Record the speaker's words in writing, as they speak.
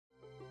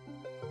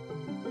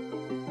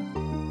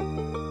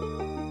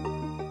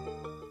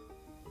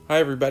Hi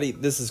everybody,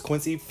 this is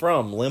Quincy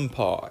from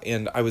Limbpaw,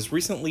 and I was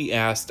recently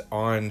asked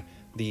on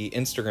the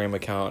Instagram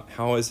account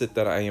how is it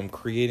that I am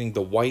creating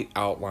the white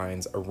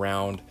outlines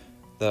around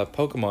the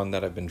Pokemon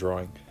that I've been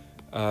drawing.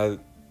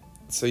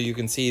 So you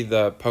can see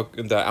the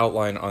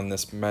outline on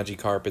this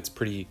Magikarp. It's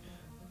pretty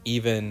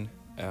even.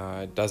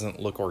 It doesn't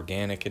look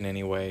organic in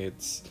any way.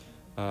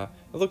 It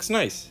looks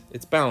nice.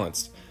 It's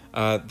balanced.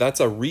 That's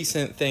a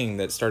recent thing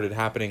that started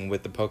happening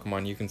with the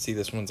Pokemon. You can see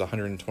this one's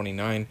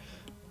 129.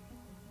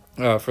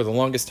 For the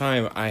longest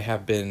time, I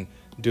have been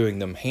doing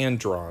them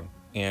hand-drawn,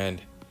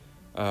 and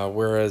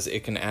whereas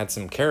it can add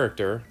some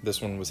character,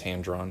 this one was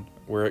hand-drawn,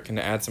 where it can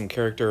add some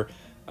character,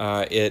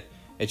 it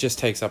just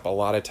takes up a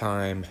lot of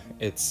time.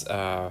 It's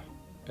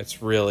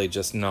really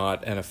just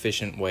not an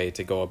efficient way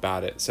to go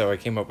about it. So I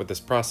came up with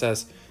this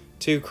process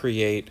to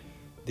create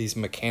these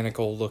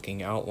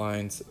mechanical-looking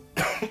outlines.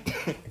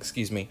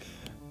 Excuse me.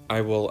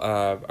 I'm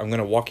going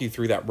to walk you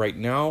through that right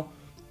now,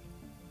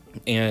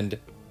 and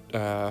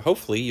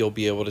hopefully you'll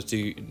be able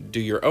to do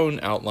your own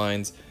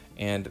outlines,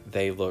 and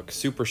they look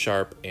super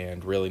sharp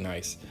and really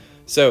nice.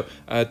 So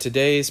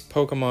today's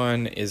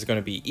Pokemon is going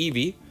to be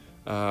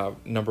Eevee,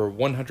 number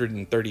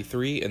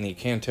 133 in the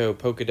Kanto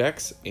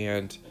Pokedex,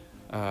 and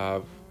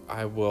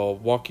I will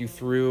walk you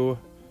through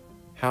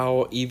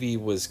how Eevee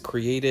was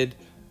created,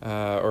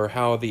 or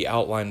how the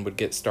outline would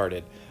get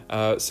started.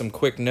 Some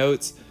quick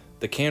notes: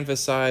 the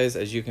canvas size,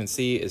 as you can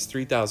see, is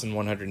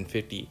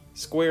 3,150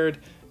 squared,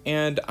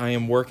 and I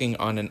am working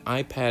on an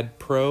iPad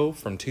Pro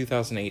from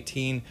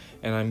 2018,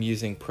 and I'm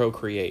using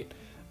Procreate.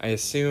 I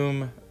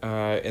assume,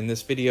 in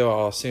this video,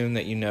 I'll assume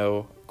that you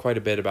know quite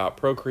a bit about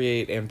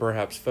Procreate and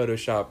perhaps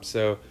Photoshop,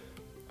 so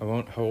I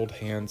won't hold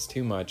hands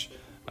too much.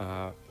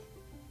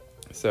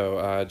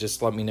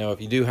 Just let me know if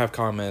you do have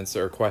comments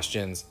or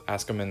questions.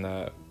 Ask them in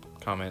the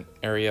comment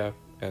area,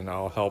 and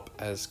I'll help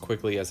as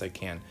quickly as I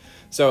can.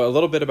 So a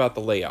little bit about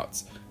the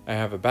layouts. I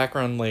have a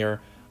background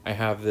layer. I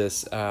have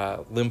this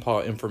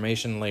Limbpaw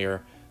information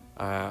layer.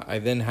 I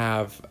then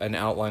have an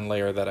outline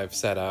layer that I've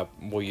set up.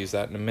 We'll use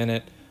that in a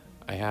minute.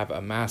 I have a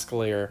mask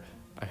layer.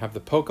 I have the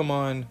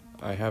Pokemon.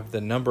 I have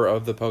the number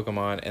of the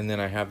Pokemon, and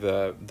then I have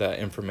the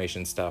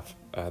information stuff,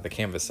 the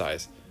canvas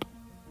size.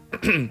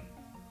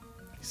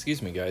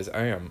 Excuse me, guys.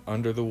 I am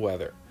under the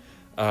weather.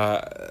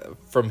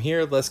 From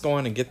here, let's go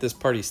on and get this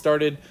party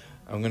started.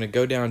 I'm going to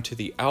go down to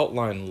the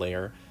outline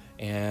layer,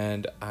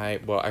 and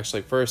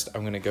first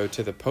I'm going to go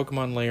to the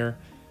Pokemon layer.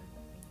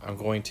 I'm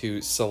going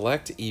to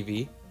select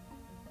Eevee,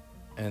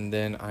 and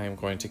then I am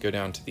going to go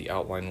down to the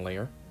outline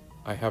layer.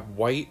 I have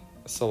white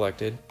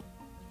selected,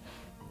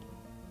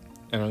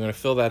 and I'm going to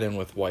fill that in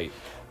with white.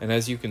 And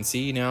as you can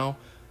see now,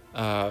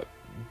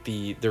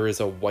 there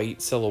is a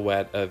white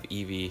silhouette of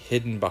Eevee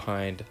hidden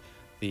behind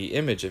the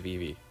image of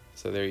Eevee.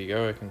 So there you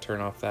go. I can turn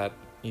off that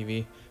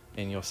Eevee,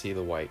 and you'll see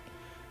the white.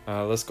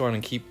 Let's go on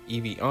and keep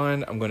Eevee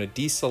on. I'm going to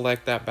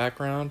deselect that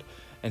background,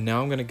 and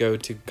now I'm going to go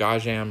to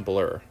Gaussian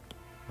Blur.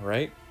 All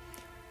right.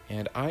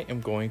 And I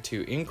am going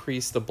to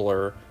increase the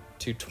blur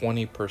to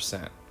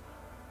 20%.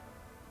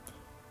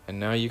 And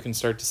now you can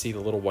start to see the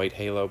little white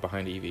halo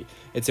behind Eevee.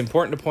 It's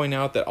important to point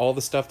out that all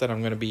the stuff that I'm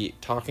going to be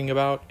talking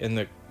about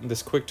in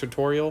this quick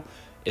tutorial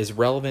is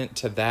relevant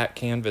to that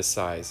canvas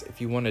size.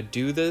 If you want to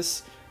do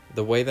this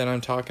the way that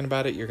I'm talking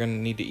about it, you're going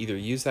to need to either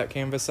use that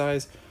canvas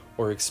size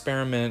or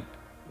experiment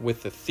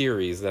with the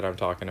theories that I'm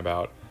talking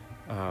about.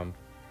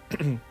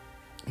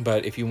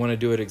 But if you want to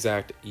do it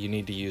exact, you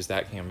need to use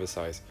that canvas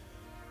size.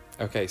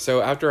 Okay,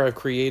 so after I've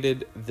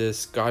created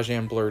this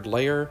Gaussian blurred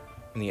layer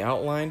in the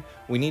outline,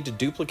 we need to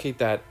duplicate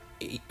that,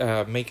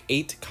 make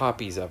 8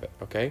 copies of it,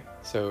 okay?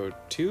 So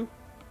 2,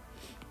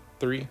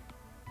 3,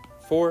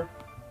 4,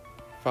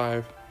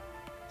 5,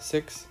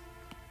 6,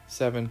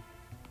 7,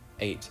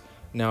 8.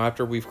 Now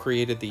after we've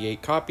created the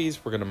 8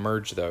 copies, we're going to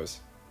merge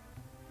those.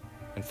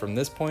 And from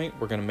this point,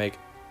 we're going to make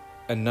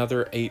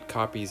another 8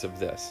 copies of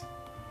this.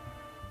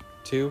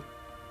 2,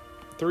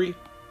 3,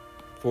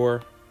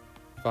 4,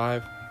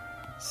 5,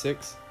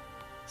 6,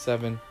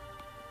 7,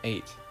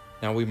 8.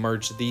 Now we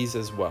merge these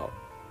as well.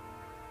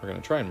 We're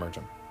going to try and merge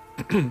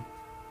them.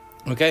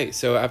 Okay,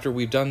 so after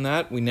we've done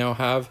that, we now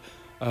have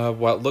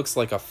what looks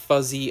like a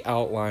fuzzy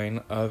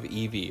outline of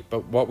Eevee.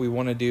 But what we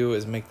want to do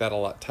is make that a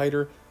lot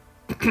tighter.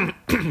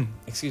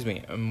 Excuse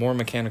me, more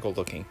mechanical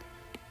looking.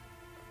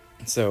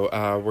 So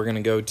we're going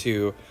to go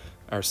to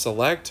our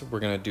select. We're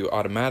going to do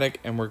automatic,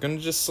 and we're going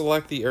to just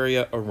select the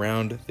area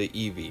around the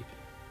Eevee.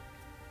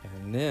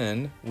 And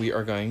then we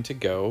are going to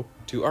go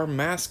to our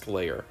mask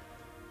layer.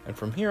 And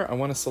from here, I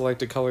want to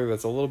select a color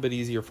that's a little bit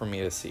easier for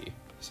me to see.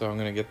 So I'm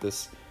going to get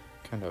this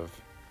kind of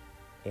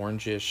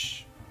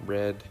orangish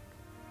red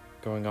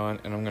going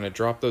on, and I'm going to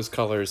drop those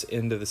colors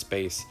into the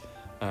space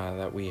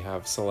that we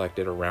have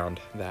selected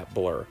around that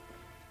blur.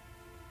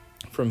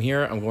 From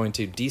here, I'm going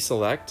to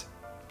deselect,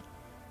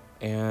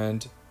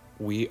 and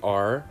we're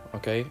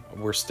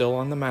still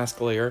on the mask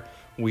layer.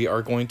 We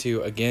are going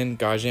to, again,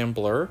 Gaussian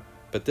blur,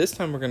 but this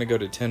time we're going to go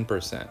to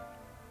 10%.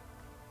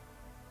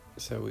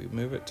 So we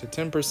move it to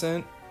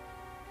 10%,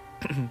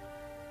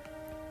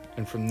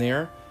 and from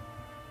there,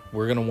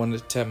 we're going to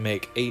want to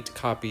make 8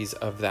 copies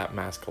of that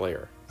mask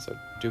layer. So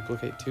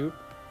duplicate 2,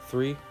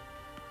 3,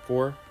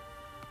 4,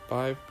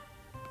 5,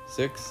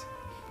 6,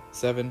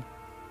 7,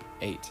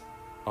 8.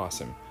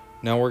 Awesome.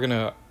 Now we're going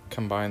to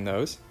combine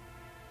those.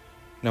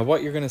 Now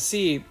what you're going to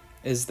see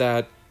is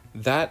that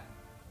that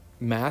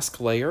mask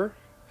layer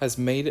has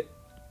made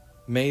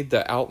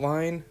the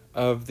outline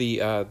of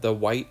the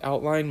white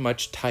outline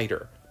much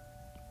tighter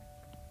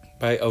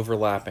by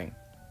overlapping.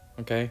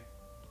 Okay,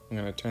 I'm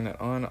going to turn that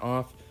on,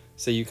 off,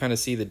 so you kind of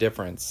see the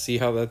difference. See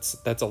how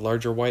that's a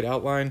larger white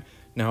outline?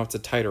 Now it's a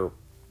tighter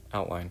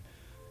outline.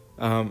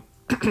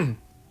 The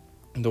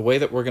way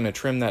that we're going to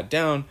trim that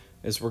down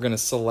is we're going to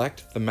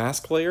select the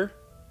mask layer,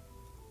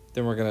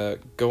 then we're going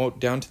to go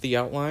down to the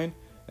outline,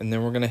 and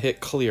then we're going to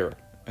hit clear,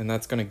 and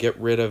that's going to get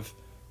rid of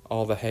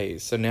all the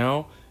haze. So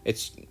now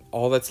it's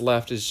all that's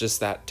left is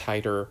just that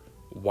tighter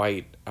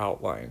white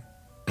outline.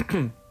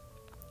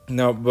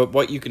 Now, but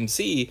what you can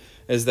see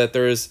is that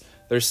there's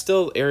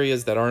still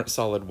areas that aren't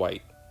solid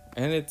white,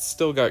 and it's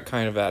still got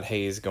kind of that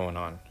haze going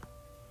on.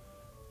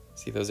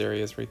 See those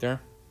areas right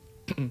there?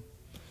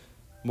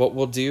 What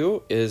we'll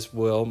do is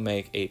we'll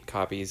make 8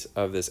 copies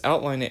of this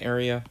outline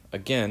area.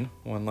 Again,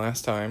 one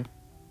last time.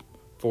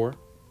 4,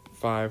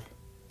 5,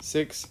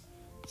 6,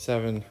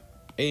 7,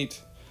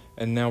 8.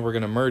 And now we're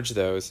going to merge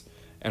those.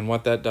 And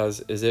what that does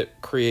is it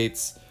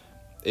creates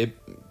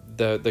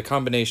the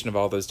combination of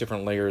all those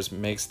different layers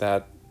makes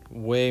that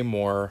way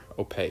more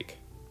opaque.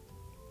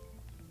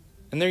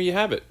 And there you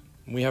have it.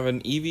 We have an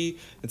Eevee.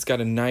 It's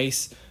got a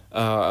nice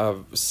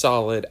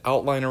solid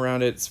outline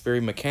around it. It's very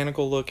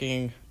mechanical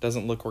looking,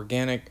 doesn't look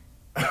organic.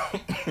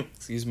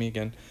 Excuse me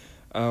again.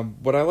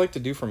 What I like to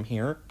do from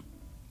here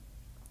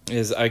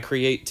is I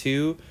create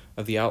 2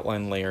 of the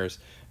outline layers,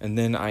 and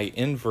then I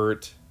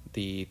invert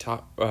the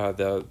top,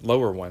 the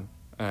lower one.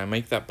 I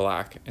make that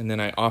black, and then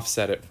I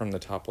offset it from the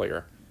top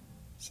layer.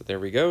 So there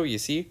we go, you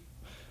see?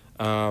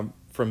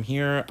 From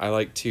here, I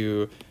like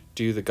to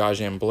do the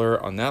Gaussian Blur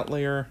on that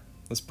layer.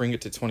 Let's bring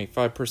it to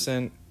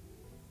 25%.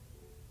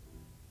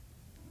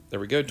 There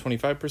we go,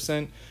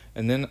 25%.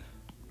 And then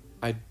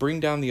I bring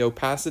down the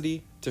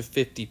opacity to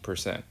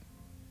 50%.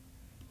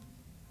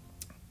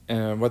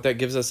 And what that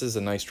gives us is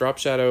a nice drop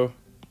shadow.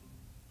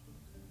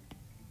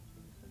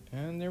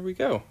 And there we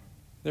go.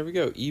 There we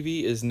go.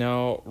 Eevee is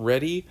now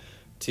ready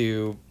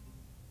to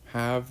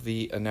have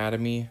the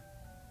anatomy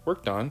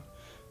worked on.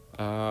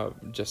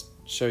 Just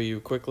show you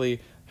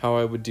quickly how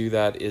I would do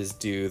that is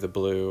do the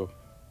blue.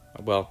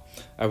 Well,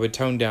 I would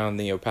tone down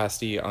the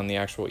opacity on the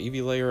actual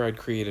Eevee layer. I'd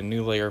create a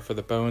new layer for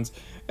the bones,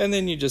 and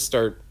then you just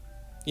start,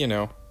 you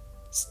know,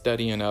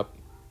 studying up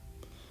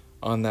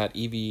on that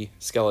Eevee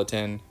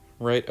skeleton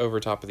right over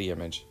top of the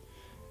image.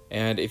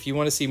 And if you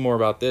want to see more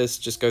about this,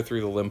 just go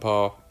through the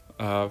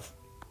Limbpaw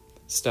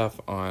stuff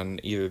on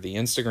either the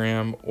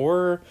Instagram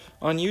or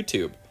on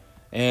YouTube.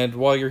 And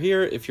while you're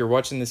here, if you're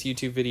watching this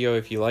YouTube video,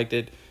 if you liked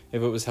it,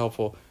 if it was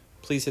helpful,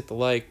 please hit the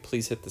like,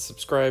 please hit the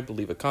subscribe,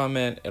 leave a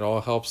comment. It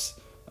all helps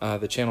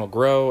the channel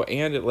grow,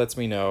 and it lets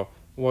me know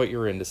what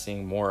you're into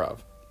seeing more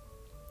of.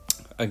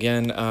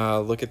 Again,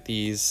 look at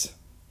these.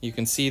 You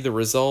can see the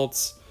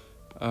results.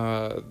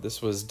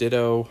 This was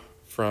Ditto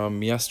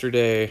from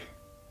yesterday.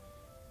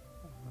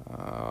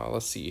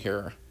 Let's see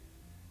here.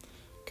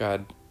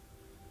 God,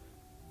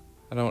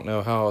 I don't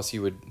know how else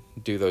you would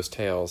do those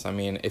tails. I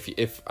mean,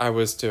 if I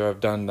was to have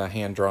done the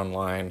hand-drawn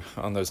line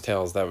on those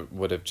tails, that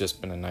would have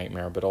just been a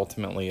nightmare, but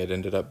ultimately it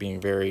ended up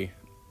being very,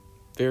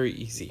 very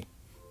easy.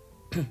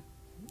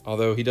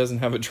 Although he doesn't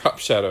have a drop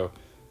shadow.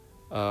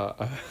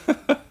 Well,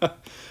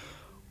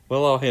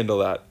 I'll handle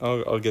that.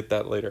 I'll get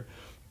that later.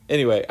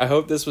 Anyway, I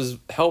hope this was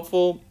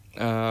helpful.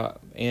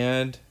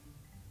 And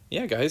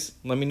yeah, guys,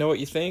 let me know what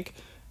you think.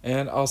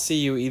 And I'll see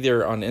you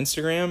either on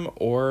Instagram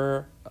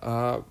or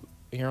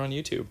here on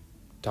YouTube.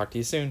 Talk to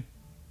you soon.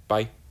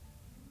 Bye.